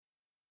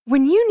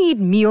When you need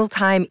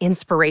mealtime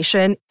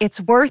inspiration,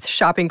 it's worth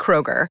shopping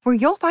Kroger, where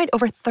you'll find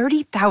over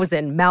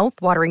 30,000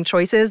 mouth-watering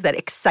choices that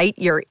excite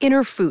your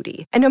inner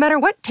foodie. And no matter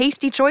what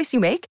tasty choice you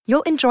make,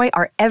 you'll enjoy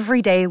our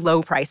everyday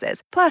low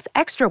prices, plus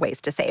extra ways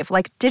to save,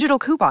 like digital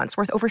coupons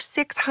worth over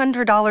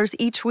 $600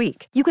 each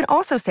week. You can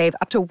also save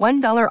up to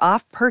 $1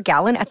 off per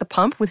gallon at the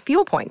pump with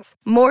fuel points.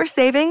 More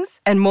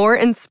savings and more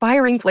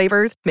inspiring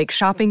flavors make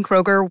shopping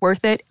Kroger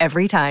worth it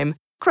every time.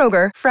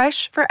 Kroger,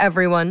 fresh for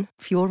everyone.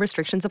 Fuel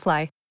restrictions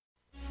apply.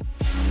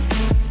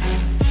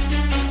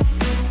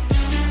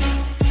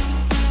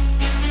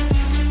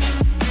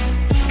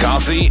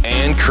 Coffee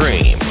and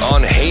Cream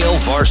on Hail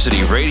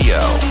Varsity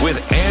Radio with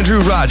Andrew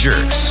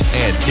Rogers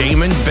and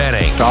Damon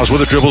Benning. Dawes with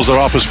the dribbles that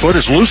off his foot.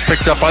 Is loose,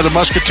 picked up by the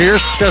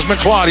Musketeers. Desmond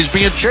Claude, he's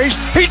being chased.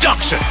 He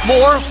ducks it.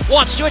 Moore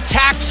wants to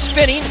attack,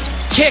 spinning,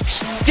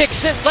 kicks.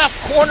 Dixon, left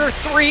corner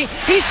three.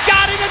 He's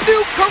got it, a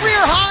new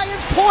career high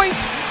in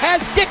points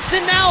as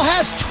Dixon now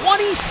has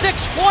 26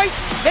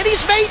 points and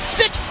he's made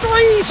 6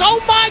 threes.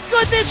 Oh my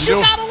goodness, you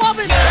gotta love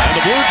it. And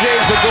the Blue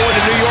Jays will go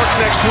into New York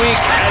next week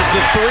as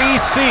the 3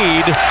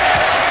 seed.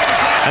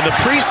 And the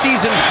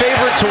preseason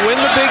favorite to win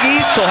the Big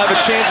East will have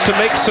a chance to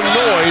make some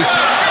noise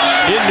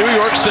in New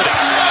York City.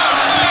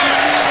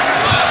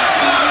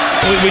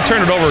 We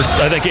turn it over,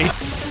 I think.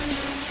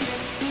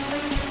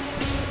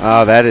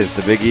 Oh, that is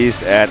the Big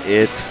East at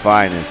its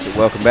finest.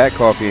 Welcome back,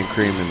 Coffee and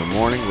Cream in the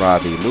morning.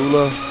 Ravi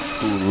Lula,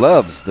 who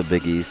loves the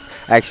Big East.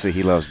 Actually,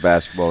 he loves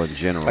basketball in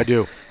general. I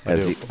do.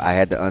 I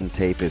had to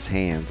untape his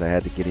hands. I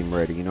had to get him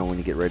ready. You know, when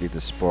you get ready to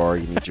spar,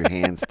 you need your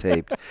hands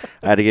taped.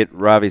 I had to get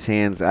Ravi's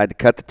hands. I had to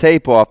cut the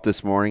tape off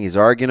this morning. He's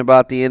arguing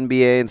about the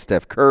NBA and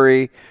Steph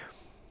Curry.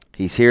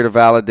 He's here to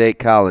validate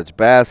college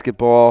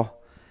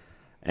basketball.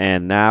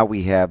 And now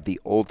we have the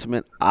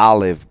ultimate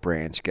olive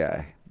branch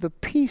guy, the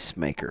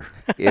peacemaker,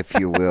 if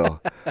you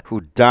will,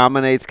 who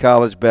dominates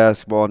college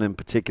basketball and in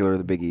particular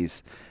the Big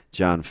East.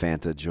 John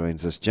Fanta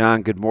joins us.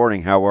 John, good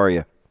morning. How are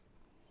you?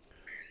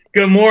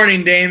 Good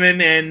morning,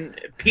 Damon,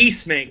 and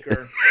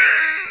Peacemaker.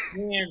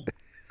 Man,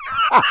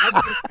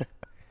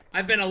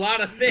 I've been a lot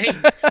of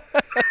things.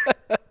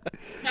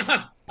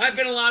 I've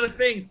been a lot of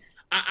things.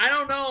 I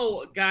don't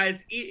know,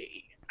 guys.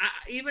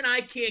 Even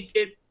I can't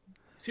get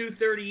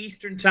 2:30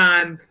 Eastern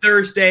time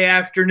Thursday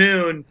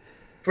afternoon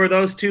for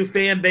those two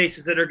fan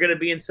bases that are going to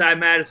be inside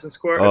Madison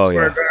Square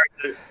Garden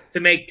to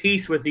make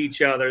peace with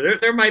each other.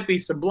 There might be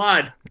some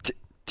blood.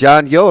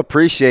 John, you'll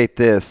appreciate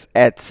this.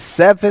 At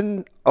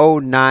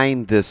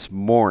 7:09 this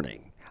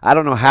morning, I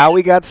don't know how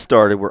we got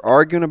started. We're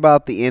arguing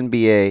about the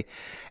NBA,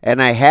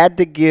 and I had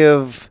to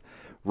give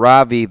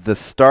Ravi the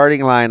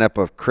starting lineup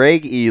of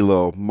Craig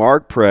Elo,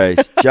 Mark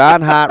Price,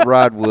 John Hot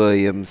Rod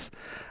Williams,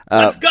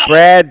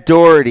 Brad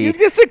Daugherty. You're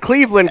just a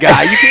Cleveland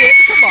guy. You can't.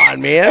 Come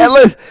on,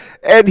 man.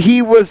 And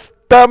he was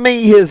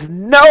thumbing his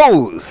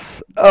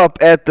nose up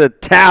at the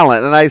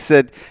talent. And I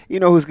said,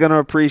 you know who's going to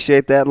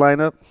appreciate that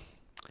lineup?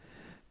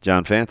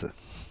 John Fanta.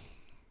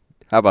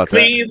 How about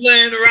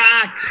Cleveland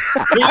rocks.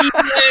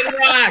 Cleveland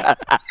rocks.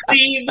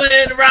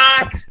 Cleveland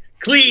rocks.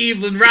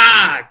 Cleveland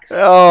rocks.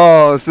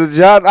 Oh, so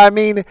John, I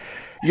mean,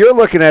 you're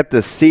looking at the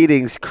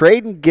seedings.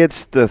 Creighton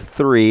gets the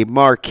 3.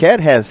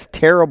 Marquette has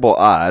terrible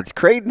odds.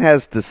 Creighton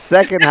has the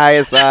second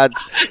highest odds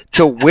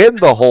to win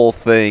the whole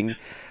thing.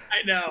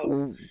 I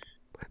know.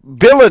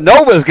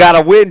 Villanova's got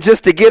to win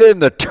just to get in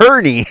the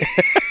tourney.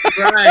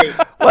 Right.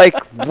 Like,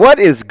 what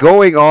is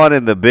going on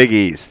in the Big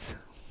East?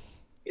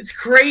 It's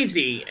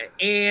crazy,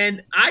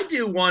 and I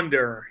do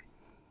wonder.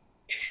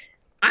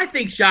 I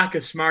think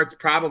Shaka Smart's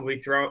probably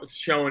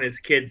showing his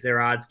kids their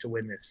odds to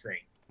win this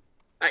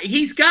thing.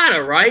 He's got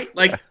it, right?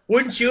 Like,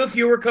 wouldn't you if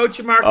you were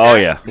coaching Marquette? Oh,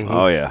 yeah. Mm-hmm.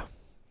 Oh, yeah.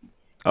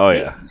 Oh,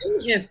 yeah.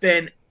 They have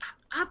been,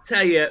 I'll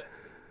tell you,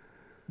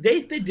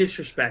 they've been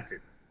disrespected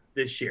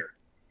this year.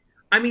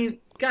 I mean,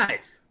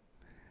 guys,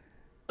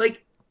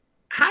 like,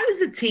 how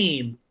does a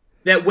team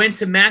that went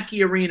to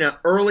Mackey Arena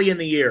early in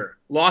the year,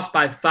 lost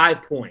by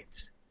 5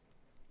 points,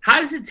 how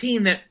does a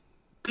team that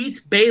beats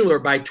Baylor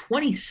by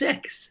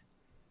 26?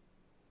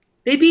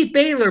 They beat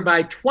Baylor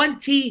by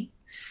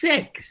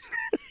 26.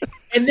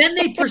 And then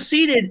they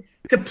proceeded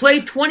to play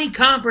 20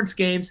 conference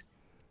games,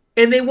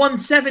 and they won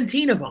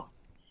 17 of them.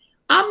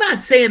 I'm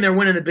not saying they're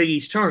winning the Big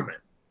East tournament.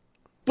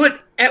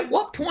 But at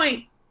what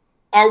point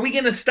are we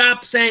going to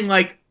stop saying,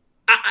 like,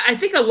 I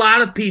think a lot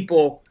of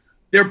people,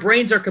 their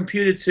brains are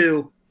computed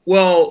to,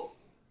 well,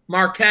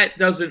 Marquette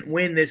doesn't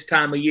win this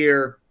time of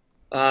year.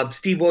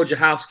 Steve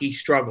Wojciechowski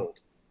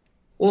struggled.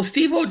 Well,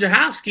 Steve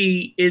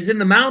Wojciechowski is in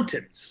the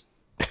mountains.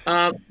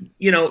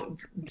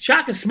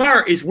 Shaka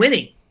Smart is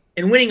winning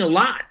and winning a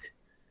lot.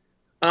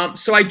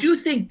 So I do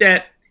think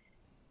that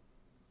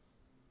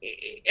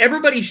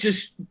everybody's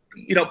just,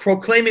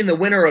 proclaiming the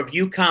winner of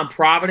UConn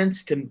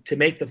Providence to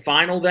make the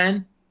final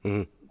then.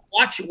 Mm-hmm.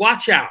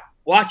 Watch out.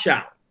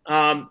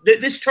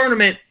 This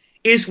tournament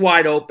is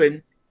wide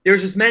open.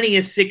 There's as many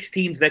as 6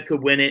 teams that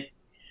could win it.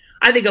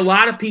 I think a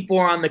lot of people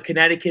are on the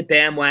Connecticut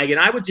bandwagon.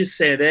 I would just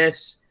say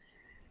this.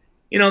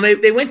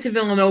 They went to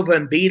Villanova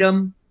and beat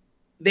them.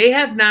 They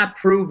have not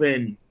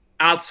proven,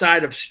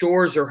 outside of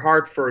Stores or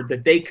Hartford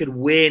that they could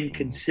win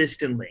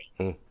consistently.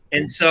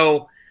 And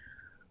so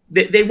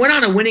they went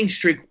on a winning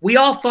streak. We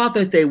all thought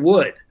that they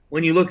would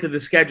when you looked at the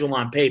schedule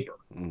on paper.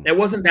 It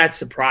wasn't that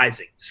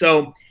surprising.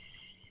 So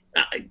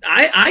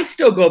I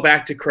still go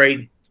back to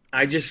Creighton.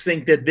 I just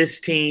think that this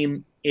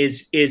team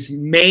is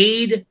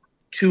made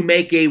to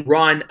make a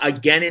run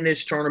again in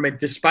this tournament,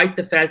 despite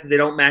the fact that they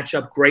don't match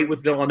up great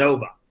with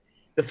Villanova.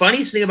 The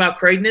funniest thing about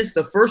Creighton is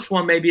the first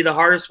one may be the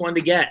hardest one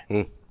to get.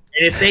 And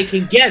if they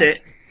can get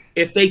it,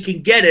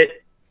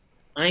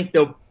 I think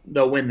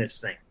they'll win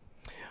this thing.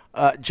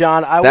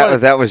 John,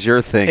 that was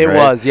your thing. It right?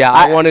 was, yeah.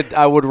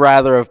 I would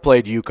rather have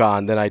played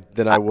UConn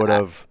than I would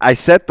have. I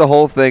set the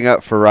whole thing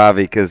up for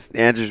Ravi because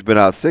Andrew's been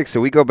out sick,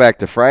 so we go back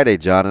to Friday,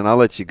 John, and I'll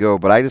let you go.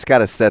 But I just got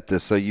to set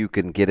this so you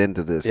can get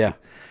into this. Yeah.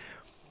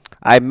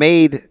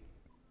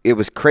 It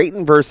was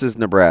Creighton versus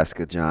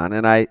Nebraska, John,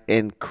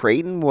 and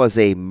Creighton was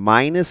a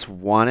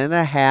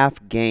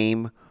 -1.5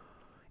 game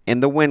in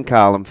the win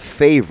column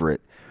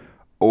favorite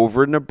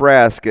over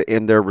Nebraska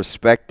in their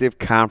respective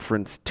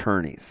conference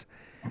tourneys.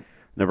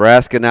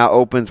 Nebraska now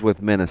opens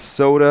with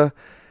Minnesota.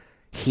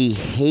 He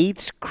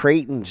hates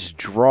Creighton's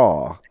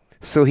draw,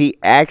 so he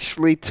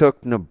actually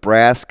took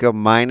Nebraska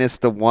minus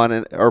the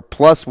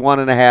plus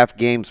 1.5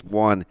 games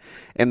won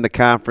in the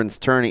conference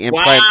tourney, and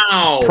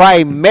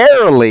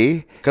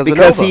primarily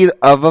because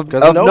of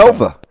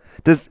Nova.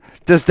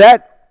 Does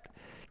that?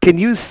 Can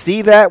you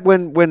see that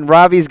when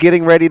Ravi's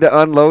getting ready to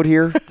unload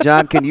here,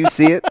 John? Can you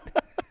see it?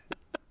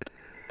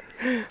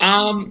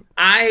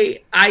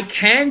 I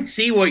can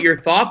see what your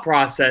thought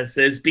process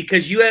is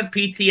because you have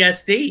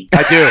PTSD.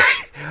 I do.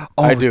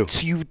 I do.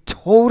 You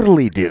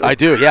totally do. I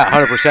do. Yeah,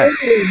 100%.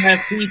 You have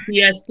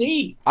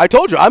PTSD. I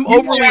told you, I'm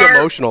overly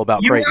emotional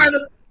about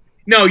Creighton.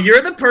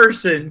 You're the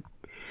person.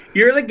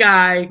 You're the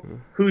guy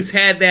who's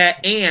had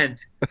that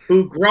aunt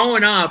who,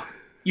 growing up,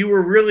 you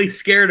were really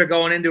scared of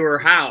going into her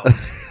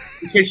house.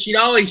 Because she'd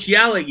always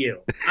yell at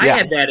you. I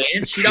had that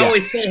aunt. She'd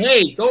always say,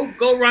 "Hey,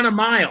 go run a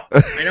mile."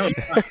 I know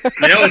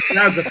it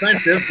sounds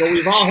offensive, but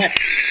we've all had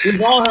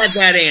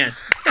that aunt.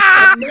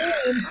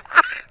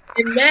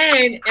 And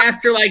then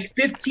after like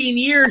 15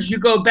 years, you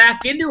go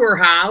back into her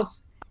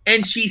house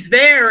and she's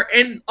there,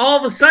 and all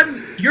of a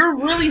sudden you're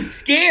really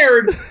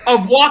scared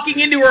of walking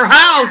into her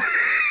house.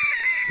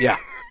 Yeah.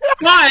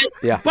 But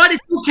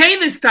it's okay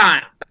this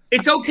time.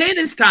 It's okay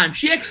this time.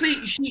 She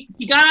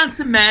got on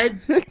some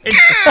meds and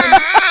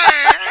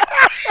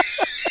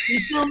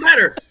she's doing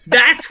better.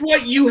 That's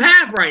what you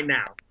have right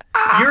now.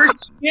 You're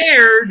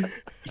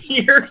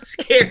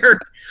scared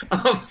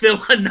of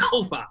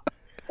Villanova.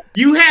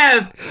 You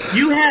have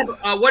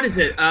what is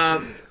it?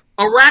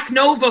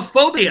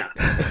 Arachnophobia.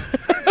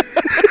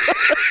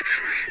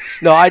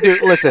 No, I do.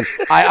 Listen,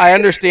 I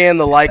understand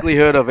the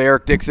likelihood of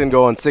Eric Dixon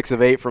going 6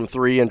 of 8 from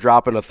 3 and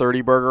dropping a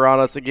 30 burger on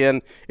us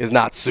again is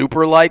not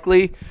super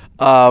likely,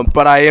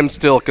 but I am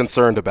still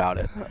concerned about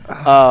it.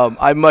 And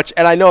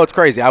I know it's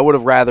crazy. I would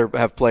have rather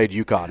have played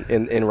UConn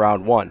in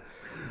round 1,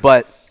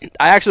 but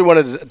I actually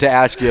wanted to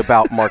ask you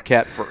about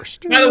Marquette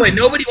first. By the way,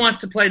 nobody wants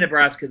to play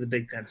Nebraska in the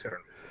Big Ten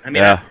tournament. I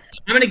mean, I'm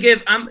going to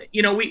give.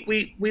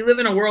 We live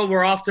in a world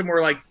where often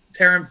we're like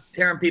tearing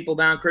people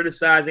down,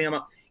 criticizing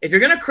them. If you're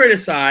going to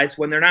criticize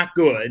when they're not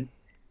good,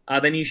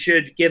 then you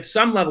should give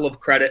some level of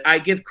credit. I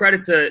give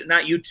credit to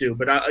not you two,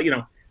 but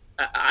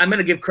I'm going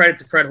to give credit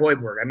to Fred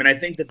Hoiberg. I mean, I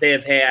think that they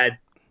have had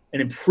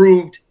an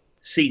improved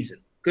season.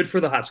 Good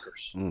for the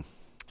Huskers.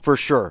 For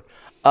sure.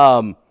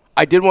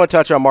 I did want to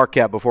touch on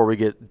Marquette before we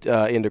get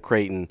into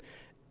Creighton.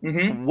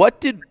 Mm-hmm.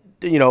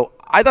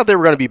 I thought they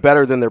were going to be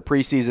better than their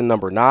preseason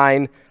number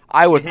 9.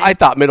 I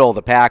thought middle of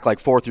the pack, like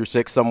 4 through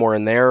 6, somewhere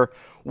in there.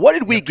 What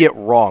did we get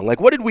wrong? Like,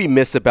 what did we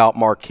miss about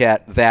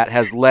Marquette that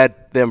has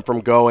led them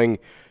from going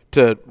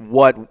to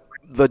what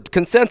the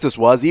consensus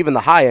was, even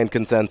the high-end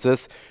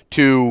consensus,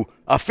 to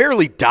a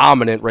fairly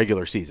dominant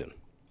regular season?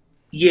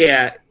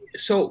 Yeah,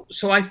 so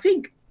I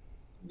think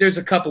there's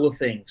a couple of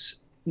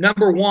things.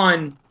 Number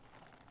one,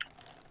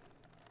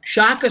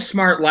 Shaka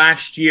Smart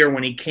last year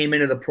when he came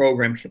into the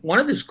program, one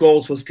of his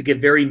goals was to get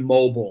very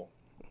mobile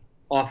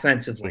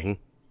offensively. Mm-hmm.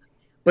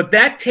 But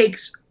that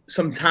takes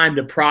some time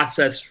to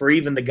process for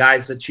even the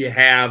guys that you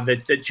have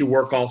that you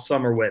work all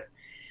summer with.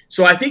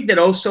 So I think that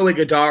Oso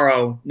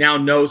Ighodaro now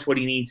knows what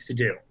he needs to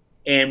do.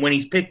 And when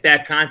he's picked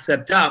that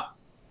concept up,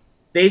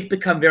 they've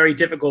become very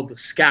difficult to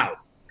scout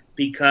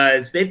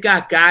because they've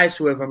got guys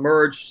who have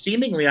emerged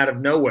seemingly out of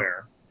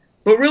nowhere,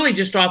 but really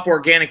just off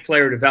organic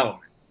player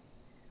development.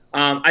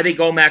 I think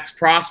Omax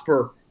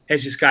Prosper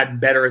has just gotten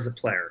better as a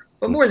player.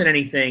 But more than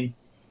anything,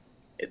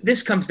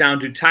 this comes down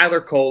to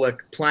Tyler Kolek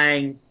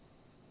playing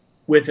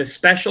with a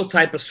special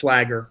type of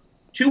swagger,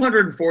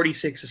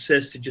 246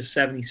 assists to just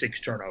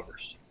 76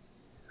 turnovers.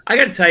 I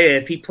got to tell you,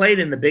 if he played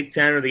in the Big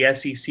Ten or the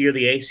SEC or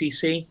the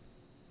ACC,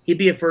 he'd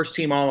be a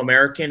first-team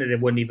All-American, and it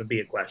wouldn't even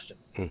be a question.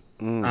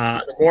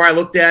 The more I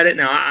looked at it,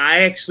 now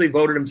I actually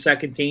voted him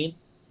second team.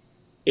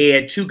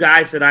 And 2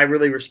 guys that I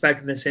really respect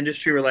in this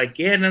industry were like,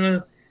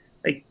 no.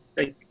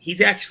 Like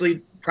he's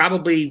actually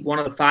probably one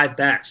of the 5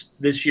 best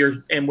this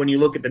year, and when you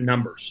look at the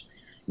numbers.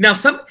 Now,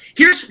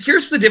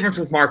 here's the difference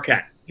with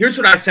Marquette. Here's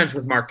what I sense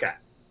with Marquette.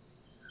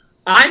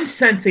 I'm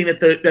sensing that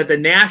the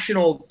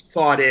national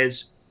thought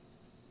is,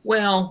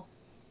 well,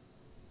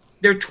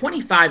 they're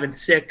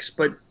 25-6,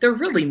 but they're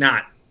really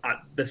not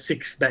the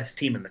 6th best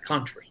team in the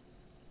country.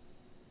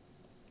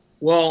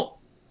 Well,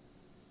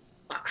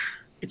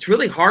 it's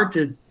really hard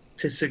to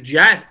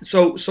suggest.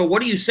 So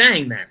what are you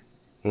saying then?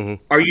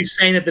 Mm-hmm. Are you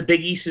saying that the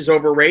Big East is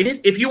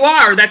overrated? If you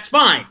are, that's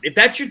fine. If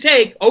that's your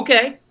take,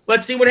 okay,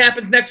 let's see what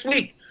happens next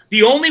week.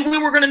 The only way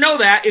we're going to know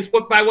that is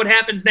by what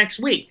happens next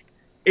week,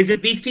 is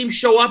if these teams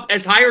show up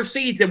as higher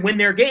seeds and win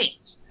their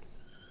games.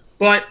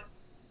 But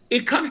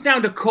it comes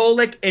down to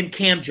Kolek and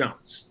Cam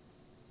Jones.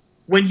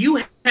 When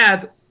you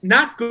have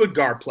not good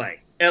guard play,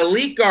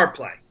 elite guard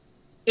play,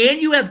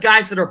 and you have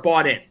guys that are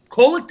bought in,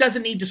 Kolek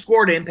doesn't need to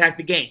score to impact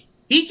the game.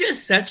 He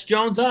just sets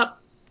Jones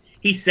up.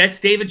 He sets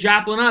David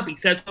Joplin up. He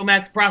sets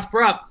Max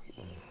Prosper up.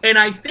 And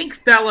I think,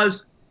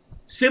 fellas,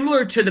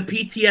 similar to the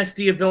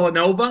PTSD of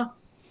Villanova,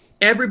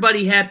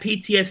 everybody had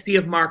PTSD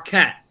of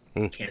Marquette.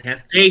 Can't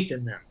have faith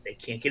in them. They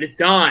can't get it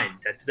done.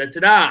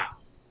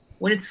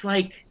 When it's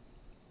like,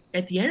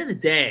 at the end of the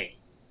day,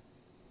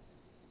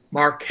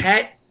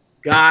 Marquette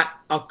got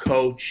a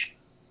coach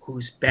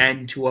who's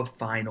been to a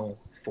Final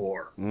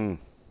Four.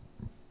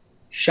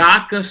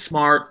 Shaka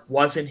Smart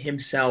wasn't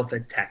himself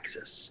at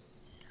Texas.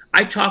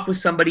 I talked with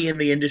somebody in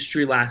the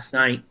industry last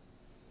night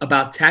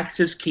about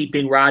Texas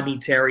keeping Rodney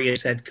Terry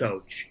as head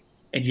coach.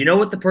 And you know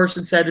what the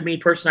person said to me,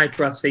 person I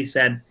trust? They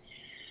said,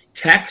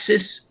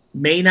 Texas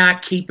may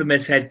not keep him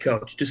as head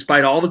coach,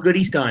 despite all the good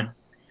he's done,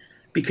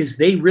 because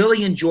they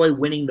really enjoy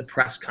winning the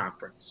press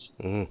conference.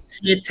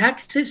 See, at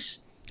Texas,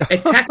 they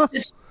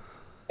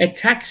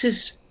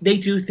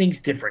do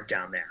things different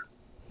down there.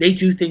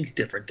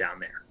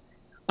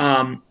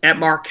 At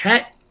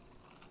Marquette,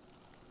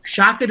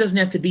 Shaka doesn't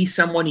have to be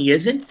someone he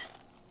isn't.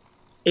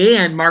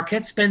 And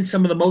Marquette spends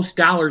some of the most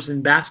dollars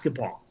in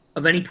basketball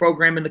of any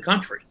program in the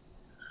country.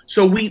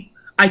 So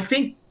I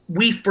think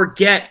we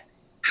forget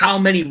how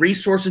many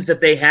resources that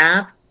they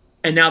have,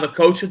 and now the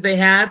coach that they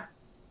have,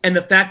 and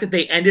the fact that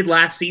they ended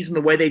last season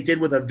the way they did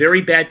with a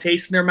very bad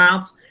taste in their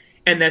mouths,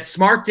 and that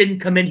Smart didn't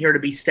come in here to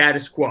be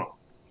status quo.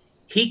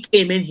 He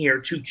came in here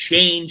to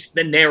change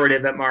the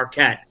narrative at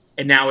Marquette,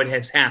 and now it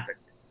has happened.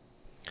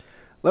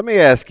 Let me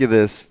ask you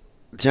this,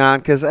 John,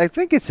 because I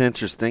think it's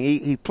interesting.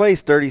 He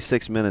plays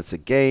 36 minutes a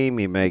game.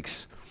 He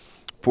makes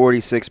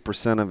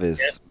 46% of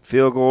his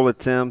field goal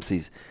attempts.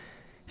 He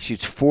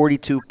shoots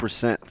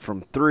 42%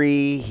 from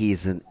three.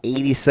 He's an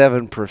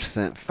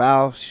 87%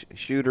 foul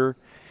shooter.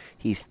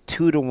 He's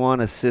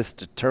 2-to-1 assist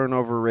to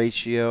turnover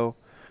ratio.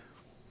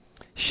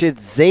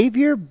 Should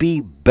Xavier be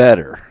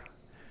better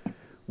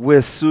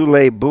with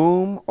Sule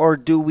Boom, or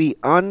do we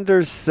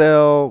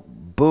undersell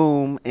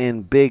Boom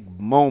in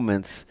big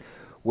moments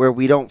where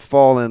we don't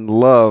fall in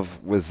love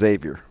with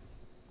Xavier?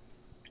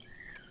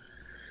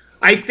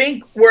 I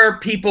think where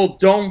people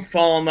don't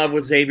fall in love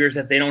with Xavier is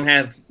that they don't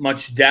have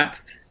much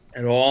depth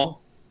at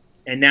all.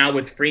 And now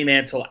with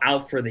Fremantle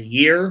out for the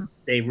year,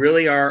 they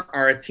really are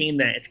a team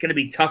that it's going to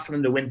be tough for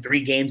them to win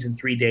 3 games in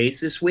 3 days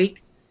this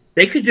week.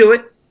 They could do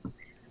it.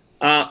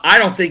 I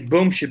don't think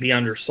Boom should be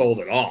undersold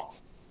at all.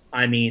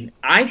 I mean,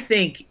 I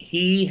think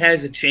he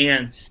has a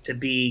chance to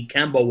be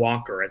Kemba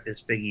Walker at this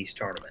Big East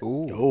tournament.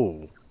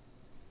 Ooh.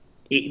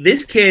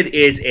 This kid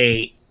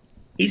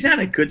he's not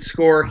a good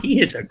scorer. He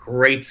is a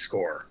great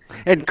scorer.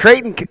 And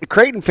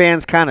Creighton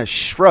fans kind of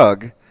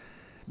shrug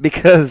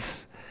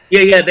because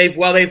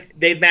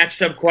they've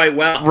matched up quite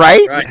well.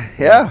 Right?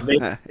 Yeah.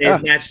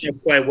 They've matched up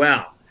quite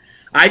well.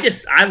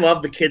 I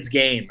love the kid's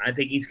game. I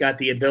think he's got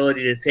the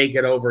ability to take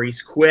it over.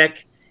 He's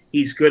quick.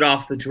 He's good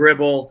off the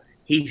dribble.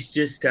 He's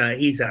just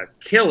he's a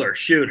killer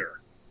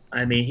shooter.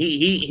 I mean,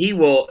 he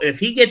will, if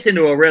he gets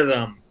into a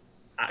rhythm,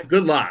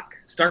 good luck.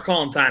 Start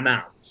calling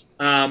timeouts.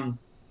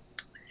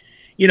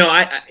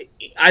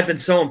 I've been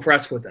so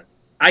impressed with him.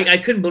 I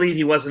couldn't believe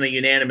he wasn't a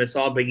unanimous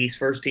All Big East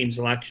first team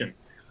selection.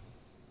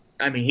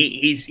 I mean,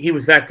 he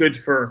was that good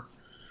for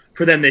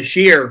them this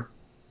year.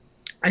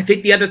 I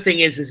think the other thing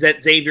is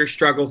that Xavier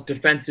struggles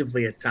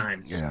defensively at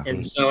times. Yeah.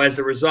 And so as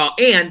a result,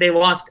 and they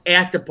lost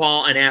at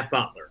DePaul and at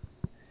Butler.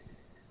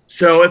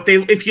 So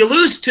if you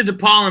lose to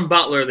DePaul and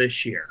Butler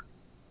this year,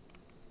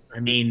 I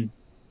mean,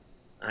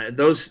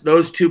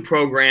 those two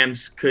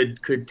programs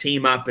could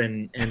team up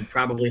and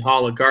probably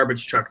haul a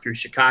garbage truck through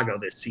Chicago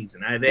this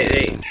season.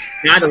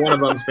 Neither one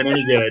of them's been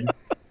any good.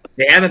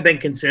 They haven't been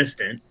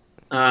consistent.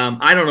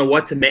 I don't know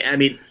what to make. I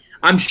mean,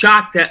 I'm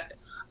shocked that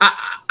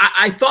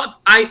I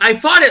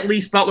thought at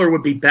least Butler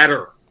would be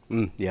better.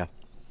 Yeah,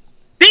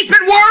 they've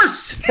been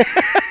worse.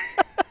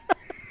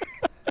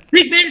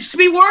 They've managed to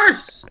be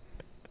worse.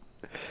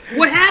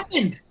 What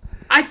happened?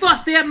 I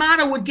thought Thad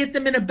would get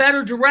them in a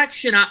better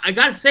direction. I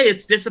got to say,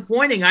 it's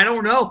disappointing. I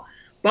don't know.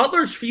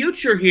 Butler's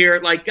future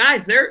here, like,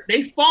 guys,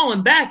 they've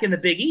fallen back in the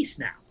Big East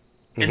now.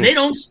 And they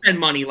don't spend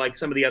money like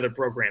some of the other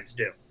programs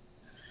do.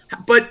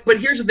 But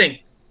here's the thing.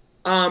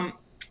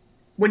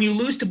 When you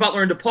lose to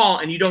Butler and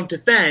DePaul and you don't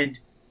defend,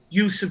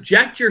 you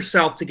subject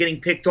yourself to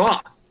getting picked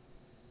off.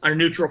 on a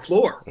neutral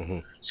floor. Mm-hmm.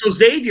 So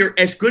Xavier,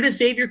 as good as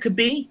Xavier could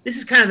be, this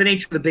is kind of the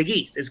nature of the Big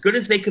East. As good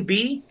as they could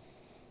be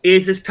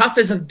is as tough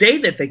as a day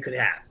that they could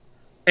have.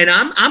 And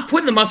I'm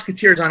putting the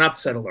Musketeers on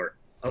upset alert,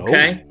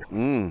 okay?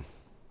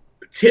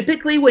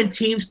 Typically when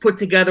teams put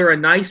together a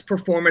nice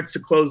performance to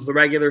close the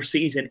regular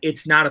season,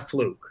 it's not a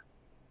fluke.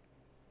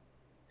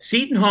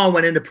 Seton Hall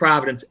went into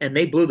Providence, and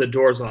they blew the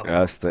doors off.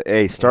 That's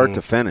the start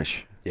to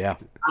finish. Yeah.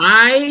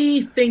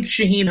 I think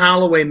Shaheen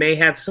Holloway may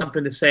have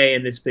something to say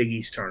in this Big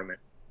East tournament.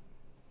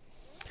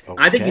 Okay.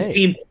 I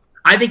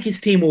think his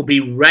team will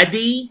be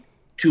ready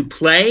to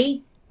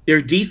play.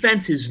 Their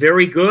defense is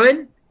very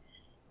good.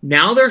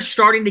 Now they're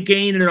starting to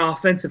gain an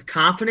offensive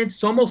confidence.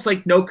 It's almost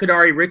like No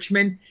Kadari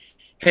Richmond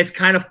has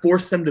kind of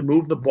forced them to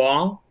move the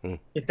ball,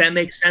 if that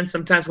makes sense.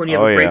 Sometimes when you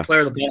have a great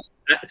player, the ball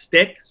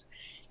sticks.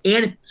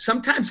 And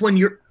sometimes when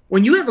you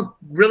have a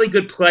really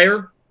good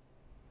player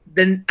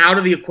then out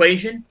of the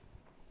equation,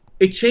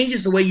 it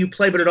changes the way you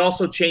play, but it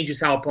also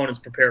changes how opponents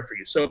prepare for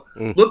you. So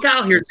look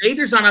out here.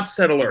 Xavier's on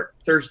upset alert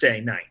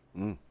Thursday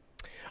night.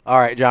 All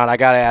right, John, I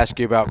got to ask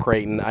you about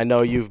Creighton. I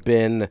know you've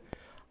been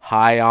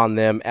high on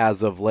them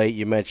as of late.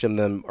 You mentioned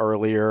them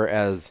earlier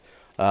as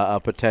a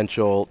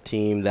potential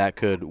team that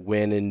could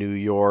win in New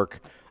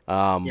York.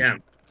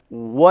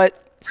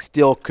 What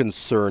still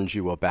concerns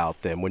you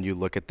about them when you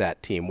look at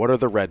that team? What are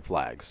the red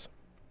flags?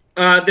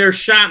 Their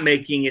shot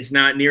making is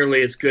not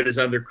nearly as good as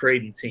other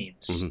Creighton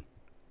teams.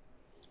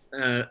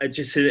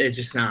 It's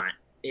just not.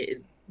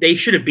 They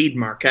should have beat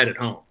Marquette at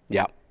home.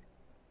 Yeah.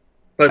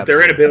 But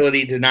their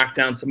inability to knock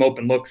down some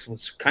open looks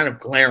was kind of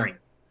glaring.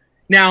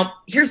 Now,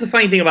 here's the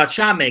funny thing about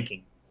shot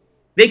making.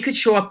 They could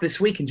show up this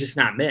week and just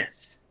not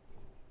miss.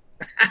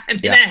 I mean,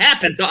 that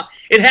happens.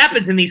 It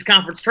happens in these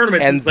conference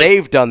tournaments. And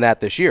they've done that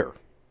this year.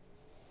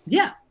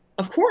 Yeah,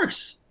 of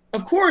course.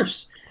 Of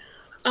course.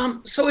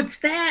 So it's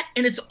that,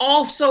 and it's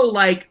also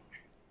like,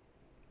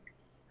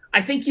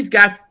 I think you've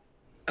got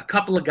a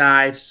couple of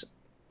guys,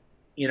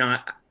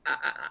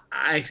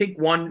 I think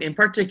one in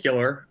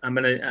particular, I'm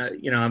gonna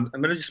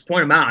just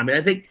point him out. I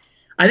mean,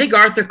 I think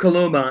Arthur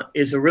Kaluma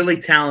is a really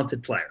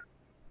talented player.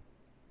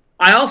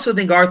 I also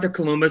think Arthur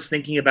Kaluma is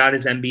thinking about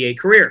his NBA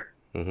career.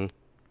 Mm-hmm.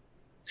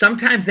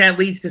 Sometimes that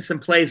leads to some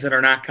plays that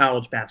are not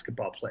college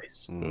basketball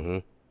plays. Mm-hmm.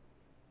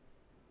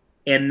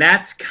 And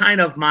that's kind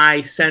of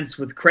my sense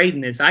with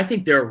Creighton is I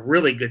think they're a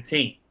really good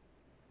team.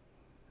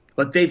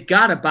 But they've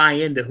got to buy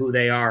into who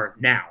they are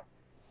now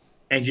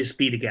and just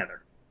be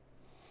together.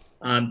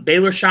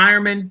 Baylor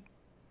Shireman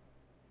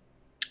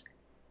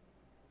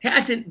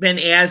hasn't been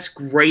as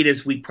great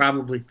as we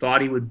probably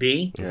thought he would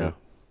be. Yeah.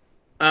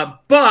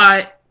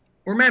 But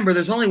remember,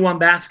 there's only one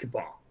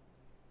basketball,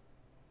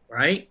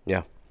 right?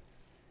 Yeah.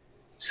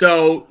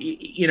 So,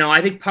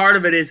 I think part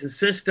of it is the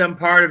system.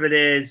 Part of it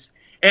is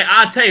 – and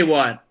I'll tell you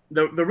what.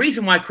 The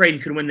reason why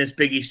Creighton could win this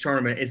Big East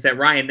tournament is that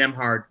Ryan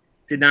Nembhard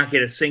did not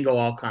get a single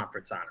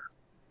all-conference honor.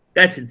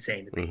 That's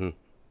insane to me.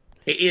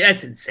 Mm-hmm.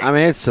 That's insane. I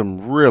mean, it's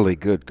some really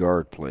good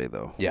guard play,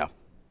 though. Yeah.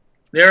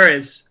 There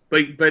is.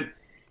 But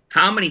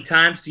how many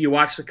times do you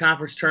watch the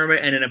conference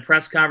tournament and in a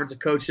press conference a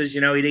coach says,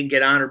 he didn't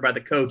get honored by the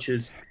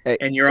coaches,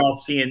 and you're all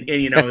seeing,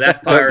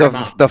 that fired him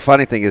up. The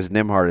funny thing is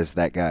Nembhard is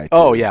that guy, too.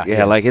 Oh, yeah.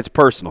 Yeah, like it's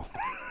personal.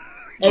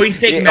 Oh, he's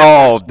taking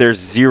there's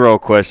zero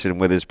question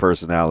with his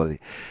personality.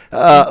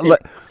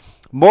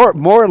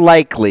 More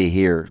likely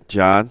here,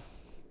 John.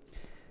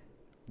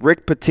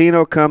 Rick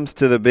Pitino comes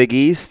to the Big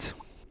East.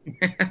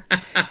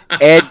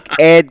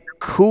 Ed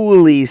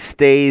Cooley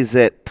stays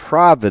at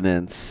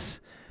Providence.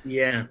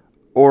 Yeah.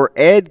 Or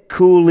Ed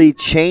Cooley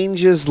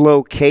changes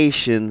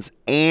locations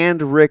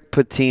and Rick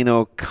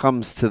Pitino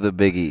comes to the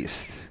Big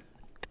East.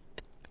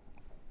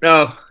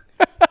 No.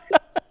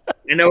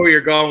 I know where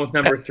you're going with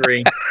number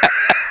 3.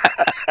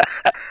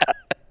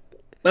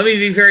 Let me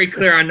be very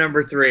clear on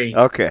number 3.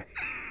 Okay.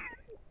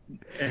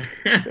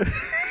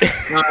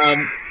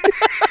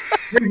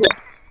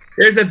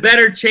 There's a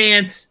better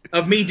chance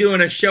of me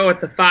doing a show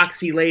at the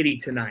Foxy Lady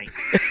tonight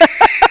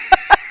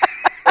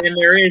than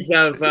there is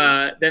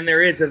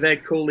of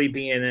Ed Cooley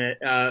being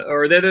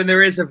or than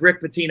there is of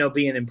Rick Pitino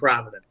being in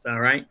Providence. All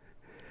right.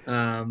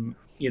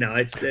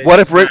 It's what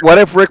if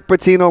Rick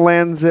Pitino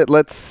lands at,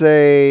 let's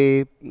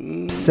say,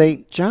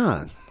 St.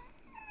 John?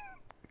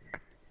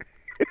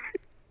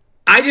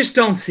 I just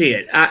don't see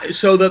it.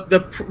 So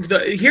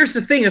here's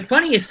the thing. The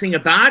funniest thing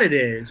about it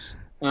is,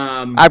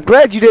 I'm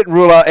glad you didn't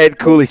rule out Ed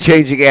Cooley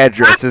changing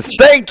addresses.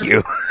 Thank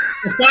you.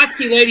 The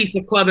Foxy Ladies,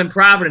 the club in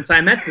Providence.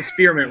 I met the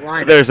Spearmint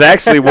Rhino. There's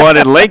actually one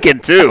in Lincoln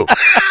too.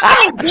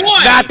 Oh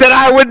boy! Not that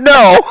I would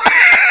know.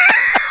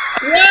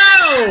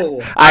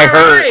 Whoa!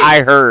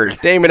 I heard.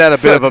 Damon had a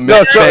bit of a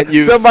misspent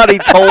youth. Somebody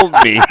told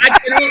me.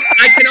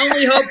 I can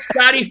only hope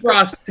Scotty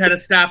Frost had to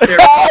stop there.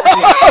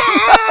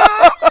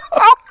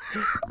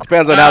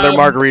 Depends on how their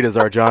margaritas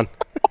are, John.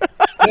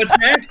 What's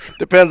that?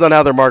 Depends on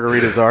how their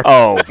margaritas are.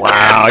 Oh,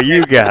 wow,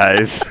 you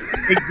guys.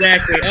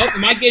 Exactly. Oh,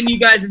 am I getting you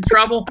guys in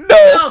trouble?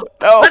 No.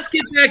 Let's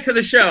get back to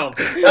the show.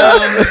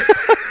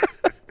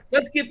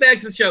 Let's get back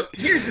to the show.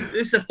 This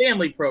is a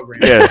family program.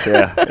 Yes,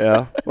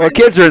 yeah. Well,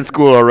 kids are in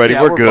school already.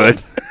 We're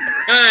good.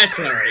 That's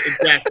all right.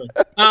 Exactly.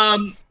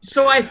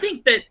 So I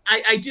think that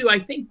I do. I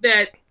think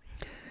that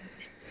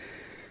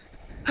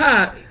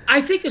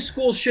I think a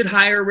school should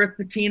hire Rick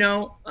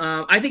Pitino.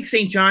 I think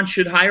St. John's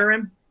should hire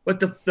him. But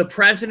the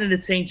president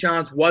at St.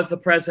 John's was the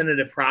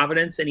president at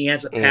Providence, and he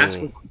has a pass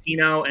with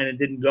Pitino, and it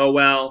didn't go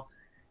well.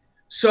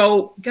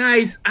 So,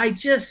 guys, I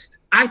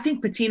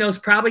think Pitino's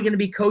probably going to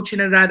be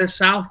coaching at either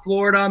South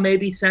Florida,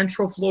 maybe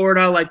Central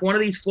Florida, like one of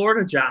these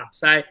Florida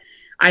jobs. I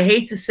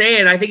hate to say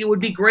it. I think it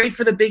would be great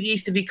for the Big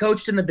East if he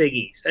coached in the Big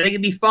East. I think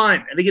it'd be fun.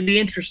 I think it'd be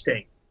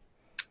interesting.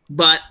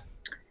 But,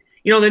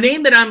 the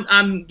name that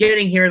I'm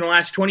getting here in the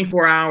last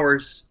 24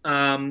 hours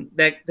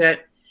that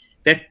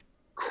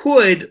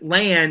could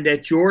land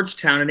at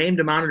Georgetown, a name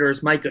to monitor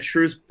is Micah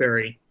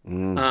Shrewsbury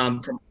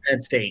from Penn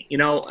State.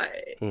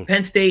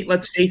 Penn State,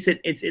 let's face it,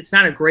 it's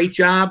not a great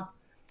job.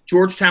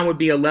 Georgetown would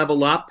be a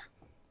level up.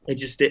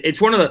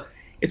 It's one of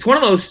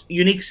those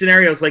unique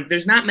scenarios. Like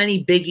there's not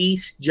many Big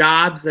East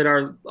jobs that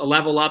are a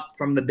level up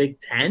from the Big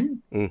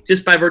Ten,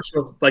 just by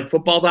virtue of like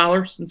football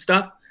dollars and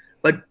stuff.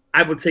 But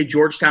I would say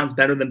Georgetown's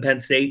better than Penn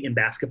State in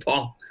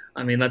basketball.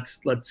 I mean,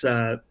 let's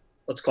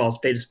call a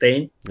spade a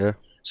spade. Yeah.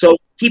 So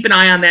keep an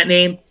eye on that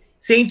name.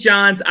 St.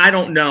 John's, I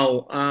don't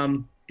know.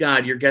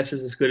 God, your guess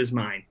is as good as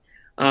mine.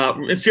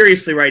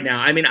 Seriously, right now.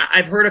 I mean,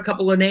 I've heard a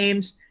couple of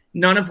names,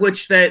 none of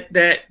which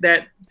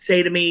that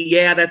say to me,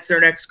 yeah, that's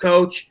their next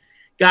coach.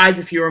 Guys,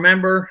 if you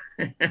remember,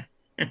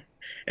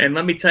 and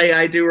let me tell you,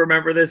 I do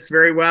remember this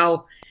very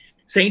well.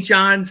 St.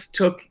 John's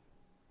took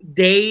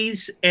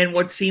days and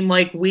what seemed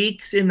like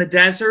weeks in the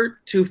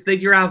desert to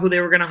figure out who they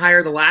were going to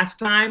hire the last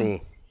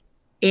time.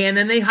 And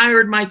then they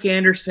hired Mike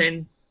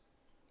Anderson.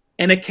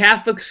 And a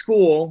Catholic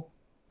school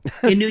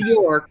in New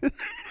York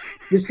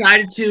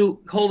decided to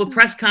hold a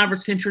press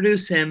conference to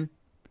introduce him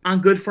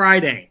on Good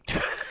Friday.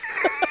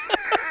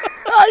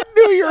 I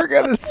knew you were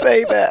going to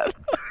say that.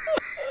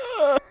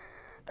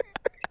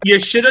 You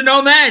should have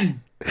known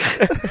then.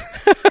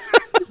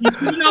 You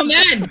should have known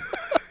then.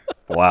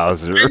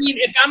 Wowzer. I mean,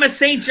 if I'm a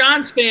St.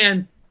 John's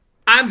fan,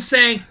 I'm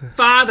saying,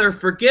 Father,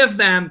 forgive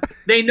them.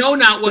 They know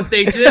not what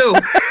they do.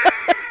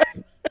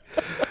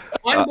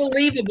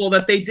 Unbelievable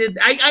that they did.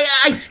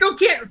 I still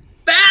can't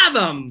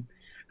fathom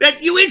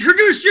that you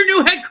introduced your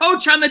new head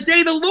coach on the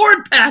day the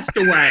Lord passed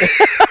away.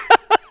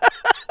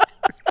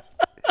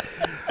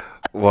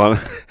 Well,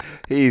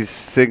 he's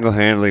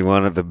single-handedly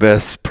one of the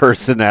best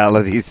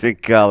personalities in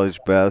college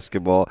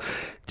basketball.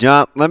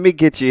 John, let me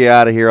get you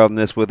out of here on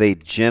this with a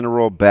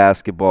general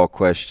basketball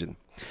question.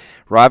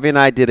 Ravi and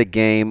I did a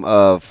game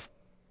of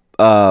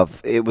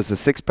it was a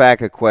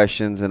six-pack of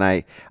questions, and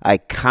I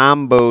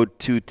comboed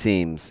two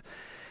teams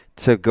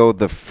to go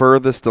the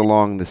furthest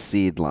along the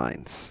seed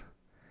lines.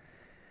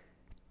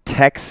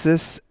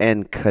 Texas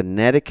and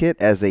Connecticut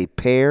as a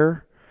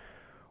pair,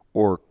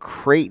 or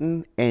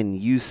Creighton and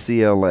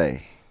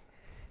UCLA.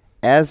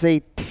 As a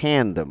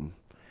tandem,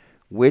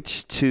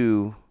 which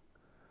two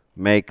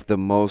make the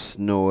most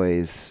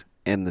noise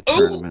in the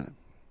tournament?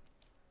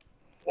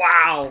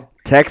 Wow.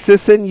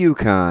 Texas and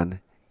UConn,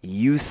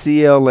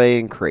 UCLA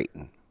and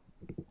Creighton.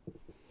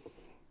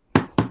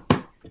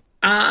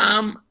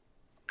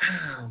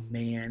 Oh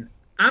man,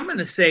 I'm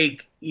gonna say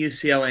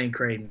UCLA and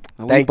Creighton.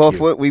 We both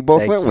went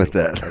with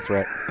that. That's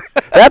right.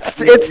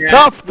 It's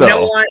tough though. You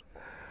know what?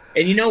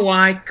 And you know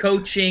why?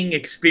 Coaching,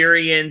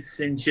 experience,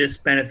 and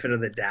just benefit of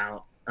the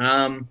doubt.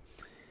 And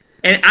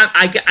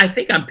I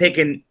think I'm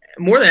picking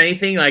more than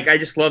anything. Like I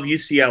just love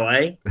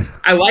UCLA.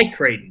 I like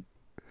Creighton.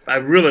 I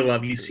really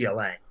love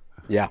UCLA.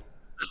 Yeah.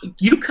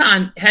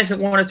 UConn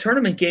hasn't won a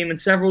tournament game in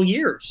several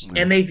years,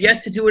 and they've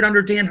yet to do it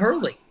under Dan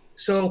Hurley.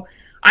 So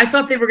I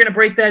thought they were going to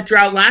break that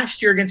drought last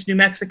year against New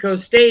Mexico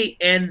State,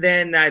 and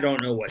then I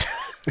don't know what.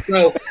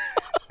 So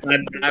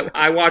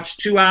I watched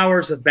 2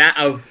 hours of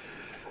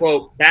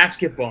quote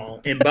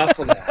basketball in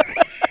Buffalo,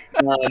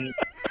 and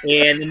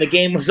then the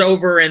game was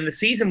over, and the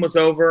season was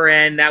over,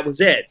 and that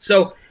was it.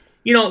 So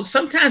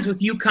sometimes with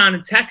UConn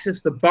and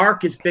Texas, the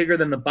bark is bigger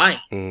than the bite,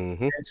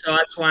 and so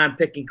that's why I'm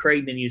picking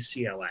Creighton and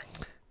UCLA.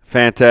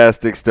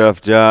 Fantastic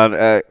stuff,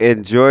 John.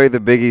 Enjoy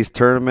the Big East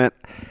tournament.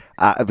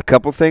 The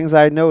couple things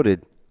I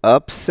noted.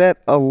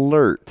 Upset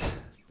alert.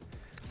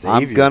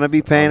 Xavier. I'm going to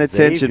be paying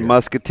attention, Xavier.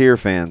 Musketeer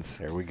fans.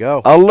 There we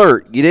go.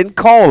 Alert. You didn't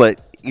call it.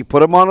 You put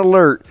them on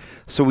alert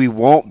so we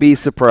won't be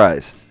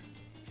surprised.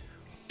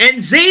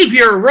 And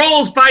Xavier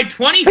rolls by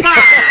 25.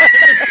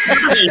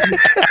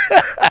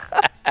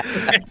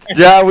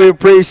 John, we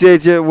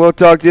appreciate you. We'll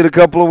talk to you in a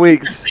couple of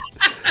weeks.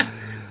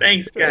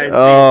 Thanks, guys.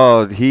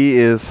 Oh, he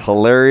is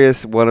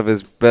hilarious. One of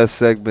his best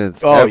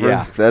segments ever.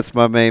 Yeah. That's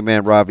my main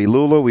man, Ravi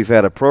Lula. We've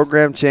had a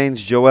program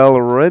change. Joel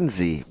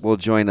Lorenzi will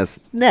join us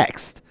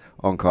next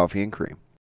on Coffee and Cream.